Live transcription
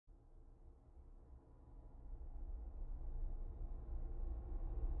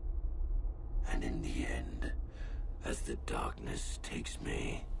And in the end, as the darkness takes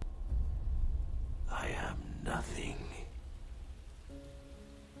me, I am nothing.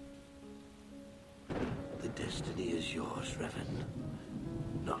 The destiny is yours, Revan,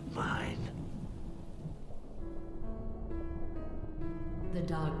 not mine. The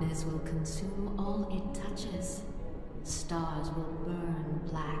darkness will consume all it touches. Stars will burn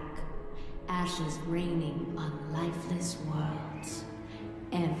black, ashes raining on lifeless worlds.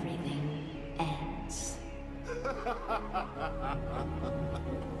 Everything ends.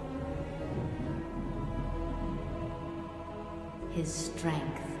 His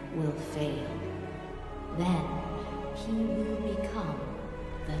strength will fail. Then he will become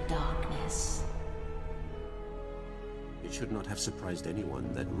the darkness. It should not have surprised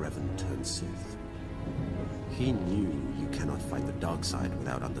anyone that Revan turned Sith. He knew you cannot fight the dark side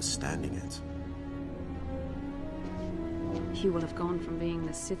without understanding it. He will have gone from being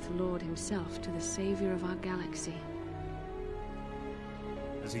the Sith Lord himself to the savior of our galaxy.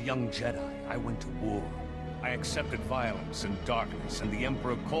 As a young Jedi, I went to war. I accepted violence and darkness, and the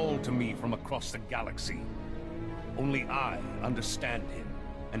Emperor called to me from across the galaxy. Only I understand him,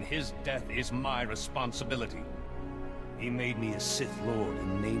 and his death is my responsibility. He made me a Sith Lord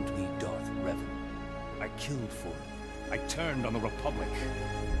and named me Darth Revan. I killed for him. I turned on the Republic.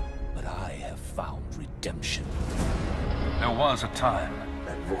 But I have found redemption. There was a time,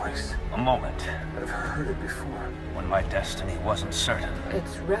 That voice, a moment, I've heard it before. when my destiny wasn't certain.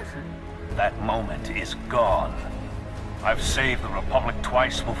 It's Revan. That moment is gone. I've saved the Republic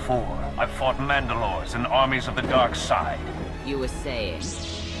twice before. I've fought Mandalores and armies of the dark side. You were saying?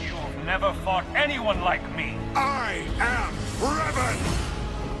 You've never fought anyone like me. I am Revan!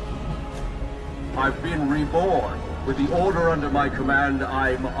 I've been reborn. With the order under my command,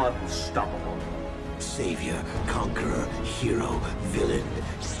 I'm unstoppable. Savior, conqueror, hero, villain.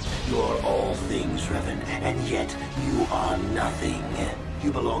 You are all things, Revan, and yet you are nothing.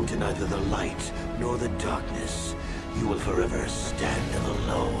 You belong to neither the light nor the darkness. You will forever stand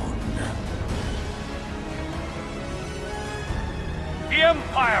alone. The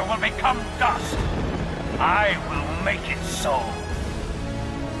Empire will become dust. I will make it so.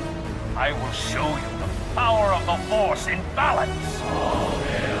 I will show you the power of the Force in balance. All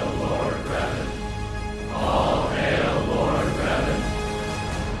hail Lord Revan. All hail Lord Revan.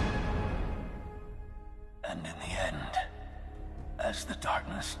 And in the end, as the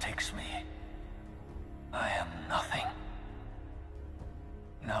darkness takes me, I am nothing.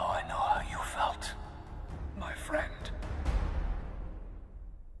 Now I know how you felt, my friend.